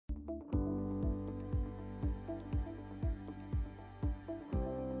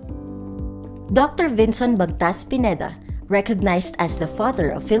Dr. Vinson Bagtas Pineda, recognized as the Father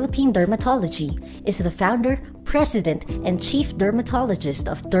of Philippine Dermatology, is the founder, president, and chief dermatologist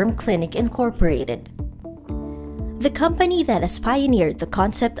of Dermclinic Incorporated, the company that has pioneered the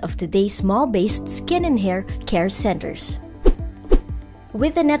concept of today's mall-based skin and hair care centers.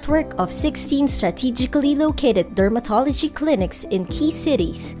 With a network of 16 strategically located dermatology clinics in key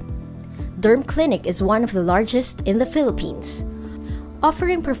cities, Dermclinic is one of the largest in the Philippines,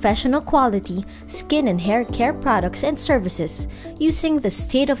 offering professional quality skin and hair care products and services using the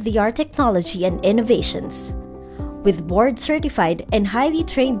state-of-the-art technology and innovations, with board-certified and highly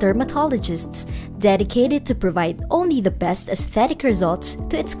trained dermatologists dedicated to provide only the best aesthetic results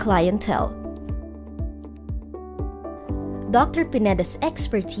to its clientele. Dr. Pineda's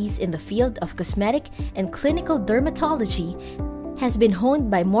expertise in the field of cosmetic and clinical dermatology has been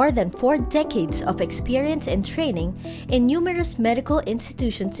honed by more than 4 decades of experience and training in numerous medical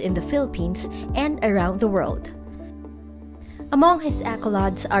institutions in the Philippines and around the world. Among his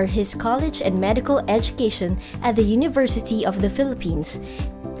accolades are his college and medical education at the University of the Philippines,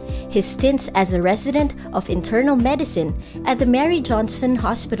 his stints as a resident of internal medicine at the Mary Johnston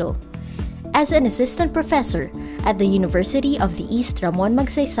Hospital, as an assistant professor at the University of the East Ramon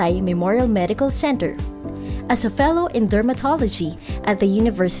Magsaysay Memorial Medical Center, as a fellow in dermatology at the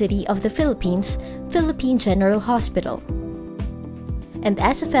University of the Philippines, Philippine General Hospital, and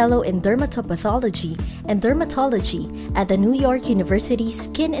as a fellow in dermatopathology and dermatology at the New York University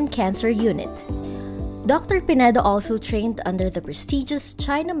Skin and Cancer Unit. Dr. Pineda also trained under the prestigious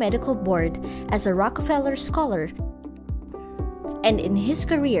China Medical Board as a Rockefeller Scholar, and in his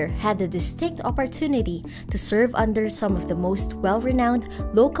career had the distinct opportunity to serve under some of the most well-renowned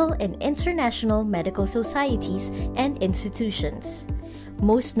local and international medical societies and institutions,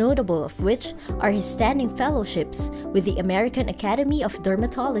 most notable of which are his standing fellowships with the American Academy of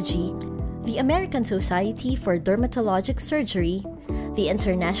Dermatology, the American Society for Dermatologic Surgery, the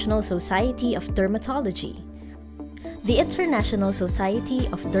International Society of Dermatology, the International Society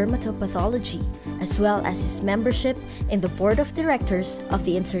of Dermatopathology, as well as his membership in the Board of Directors of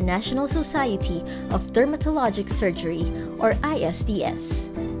the International Society of Dermatologic Surgery, or ISDS.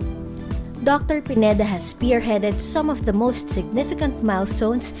 Dr. Pineda has spearheaded some of the most significant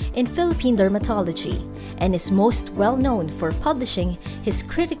milestones in Philippine dermatology and is most well known for publishing his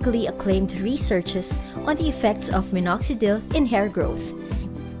critically acclaimed researches on the effects of minoxidil in hair growth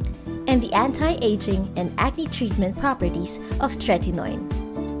and the anti-aging and acne treatment properties of tretinoin.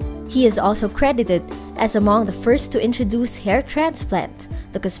 He is also credited as among the first to introduce hair transplant,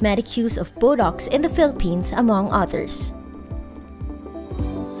 the cosmetic use of Botox in the Philippines, among others.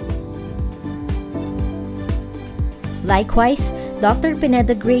 Likewise, Dr.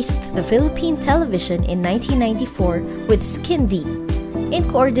 Pineda graced the Philippine television in 1994 with Skin Deep, in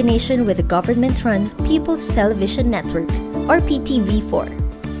coordination with the government-run People's Television Network, or PTV4,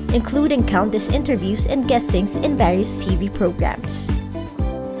 including countless interviews and guestings in various TV programs.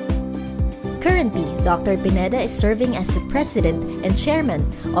 Currently, Dr. Pineda is serving as the President and Chairman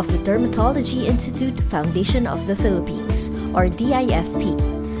of the Dermatology Institute Foundation of the Philippines, or DIFP,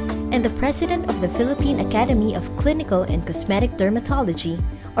 and the President of the Philippine Academy of Clinical and Cosmetic Dermatology,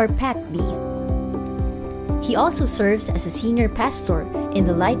 or PACD. He also serves as a Senior Pastor in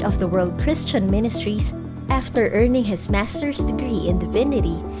the Light of the World Christian Ministries after earning his master's degree in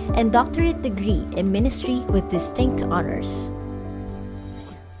divinity and doctorate degree in ministry with distinct honors.